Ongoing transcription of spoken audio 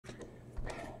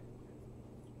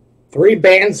Three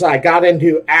bands I got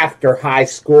into after high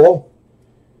school: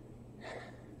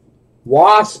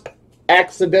 WASP,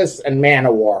 Exodus, and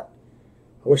Manowar.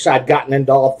 I wish I'd gotten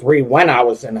into all three when I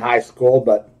was in high school,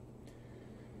 but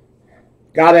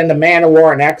got into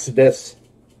Manowar and Exodus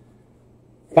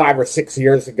 5 or 6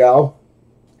 years ago.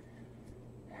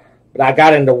 But I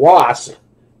got into WASP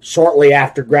shortly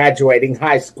after graduating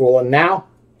high school, and now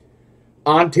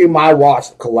onto my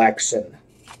WASP collection.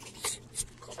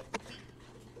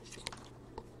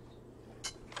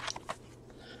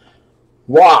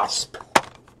 WASP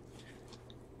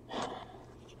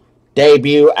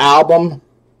debut album,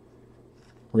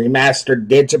 remastered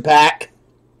digipack.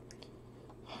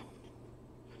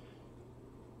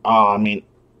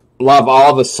 Love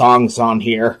all the songs on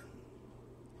here.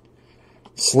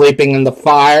 Sleeping in the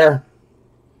Fire,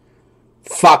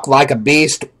 Fuck Like a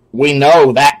Beast. We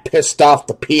know that pissed off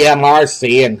the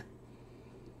PMRC, and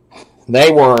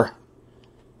they were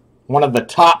one of the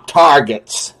top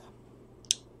targets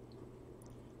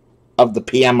of the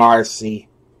PMRC.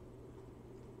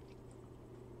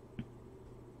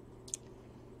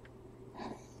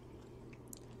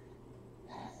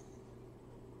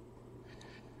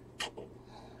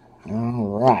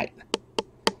 All right.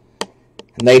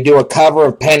 And they do a cover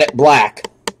of Paint It Black,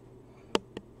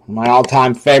 my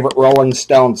all-time favorite Rolling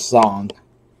Stones song.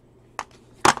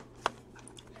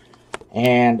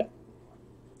 And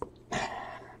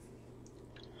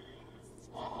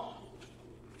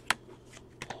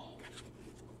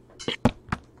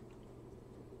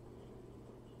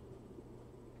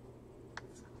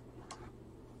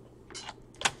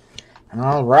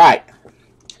all right.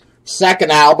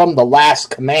 Second album, The Last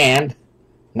Command,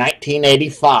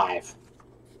 1985.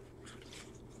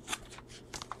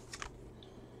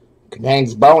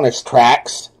 Contains bonus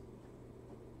tracks.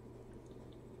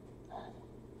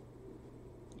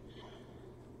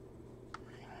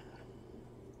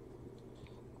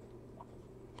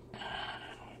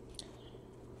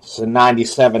 It's a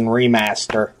 97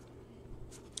 remaster.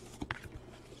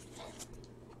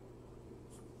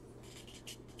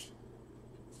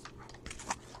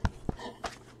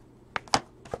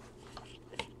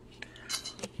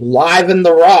 Live in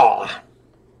the Raw.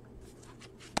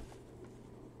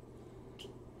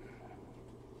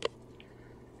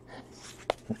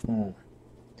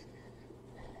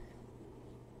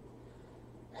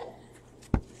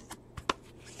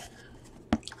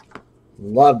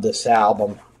 Love this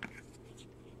album.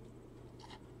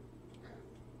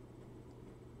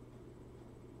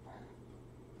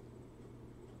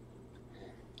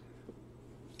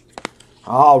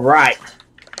 All right.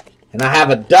 And I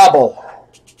have a double.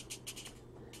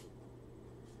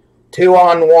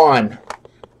 2-on-1.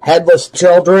 Headless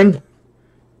Children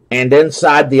and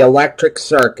Inside the Electric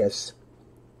Circus.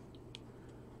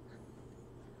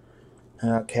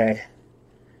 Okay.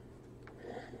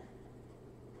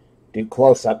 Do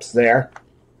close-ups there.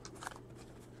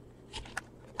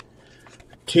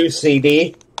 2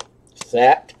 CD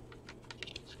set.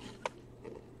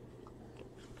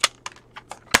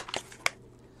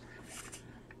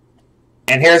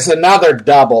 And here's another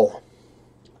double.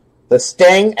 The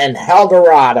Sting and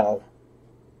Eldorado.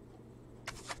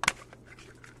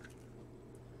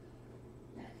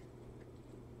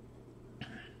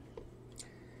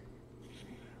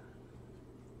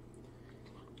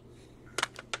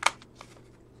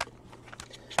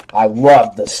 I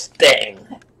love the Sting.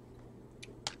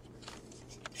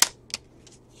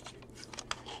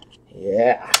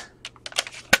 Yeah.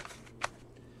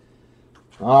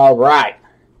 All right.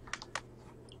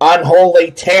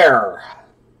 Unholy Terror.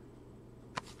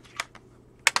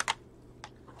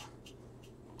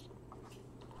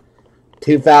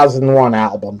 (2001)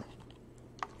 album.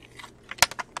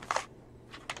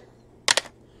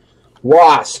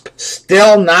 WASP,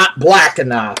 Still Not Black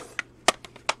Enough.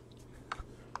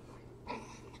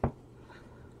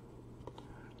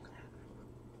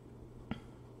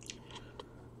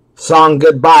 Song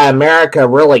Goodbye America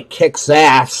really kicks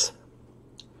ass.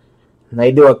 And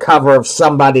they do a cover of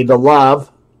Somebody to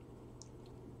Love.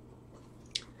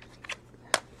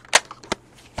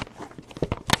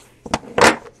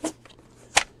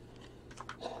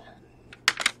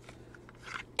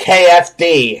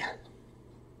 KFD.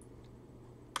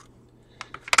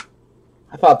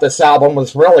 I thought this album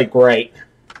was really great.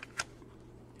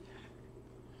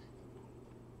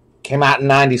 Came out in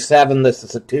 97. This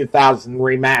is a 2000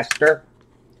 remaster.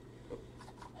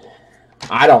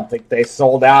 I don't think they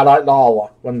sold out at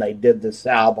all when they did this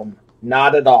album.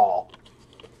 Not at all.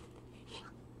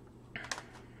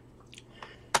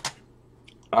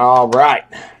 All right.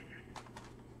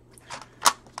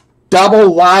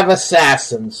 Double Live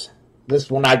Assassins.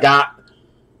 This one I got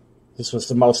This was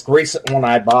the most recent one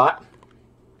I bought.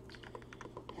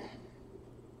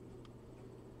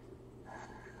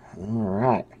 All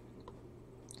right.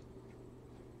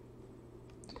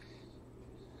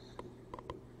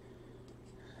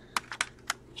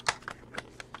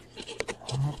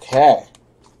 Okay.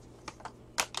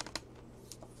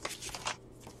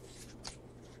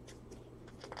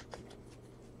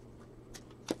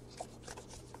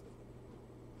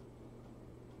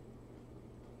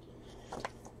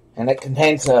 And it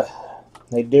contains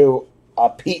they do a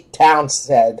Pete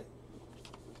Townsend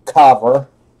cover.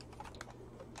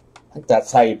 I think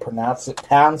that's how you pronounce it.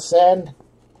 Townsend?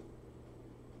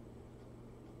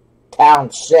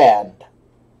 Townsend.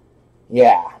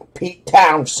 Yeah, Pete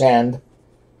Townsend.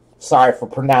 Sorry for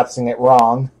pronouncing it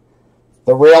wrong.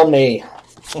 The real me.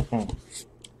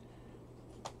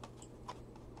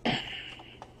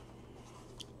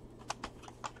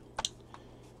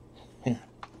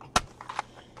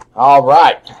 All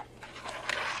right.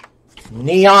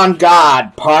 Neon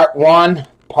God, Part 1,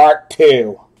 Part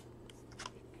 2.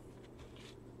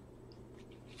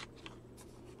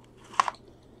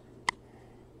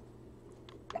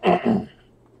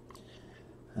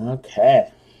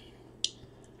 Okay.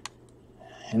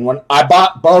 And when I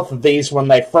bought both of these when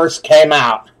they first came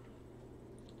out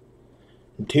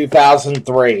in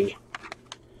 2003,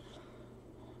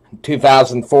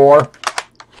 2004.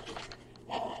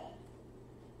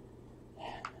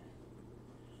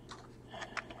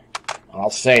 I'll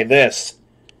say this.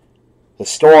 The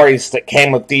stories that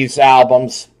came with these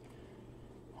albums,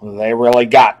 they really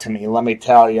got to me, let me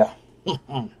tell you.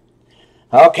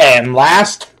 Okay, and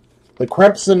last, The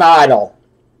Crimson Idol.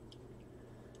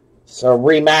 So,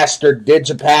 remastered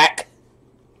digipack.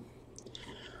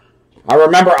 I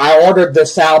remember I ordered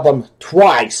this album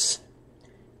twice.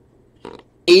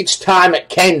 Each time it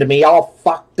came to me all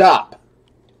fucked up.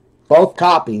 Both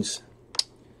copies.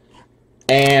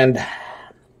 And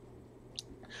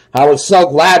I was so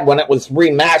glad when it was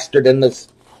remastered in this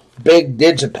big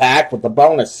digipack with the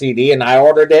bonus CD, and I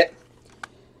ordered it.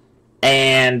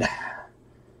 And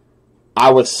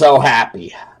I was so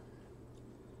happy.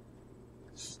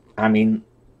 I mean,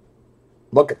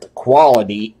 look at the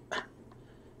quality. I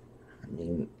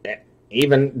mean,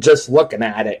 even just looking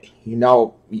at it, you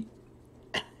know,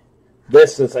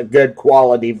 this is a good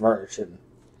quality version.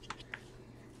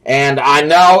 And I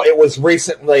know it was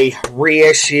recently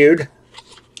reissued,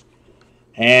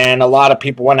 and a lot of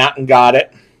people went out and got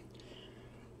it.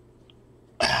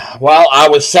 Well, I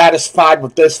was satisfied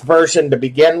with this version to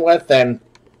begin with, and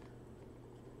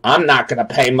I'm not going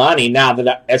to pay money now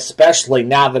that, especially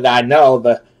now that I know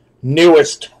the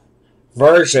newest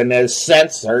version is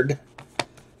censored.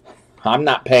 I'm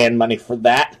not paying money for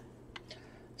that.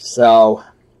 So,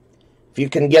 if you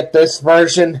can get this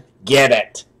version, get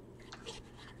it.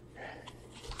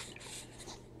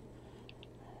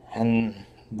 And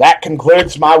that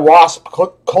concludes my WASP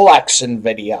Collection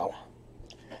video.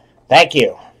 Thank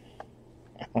you.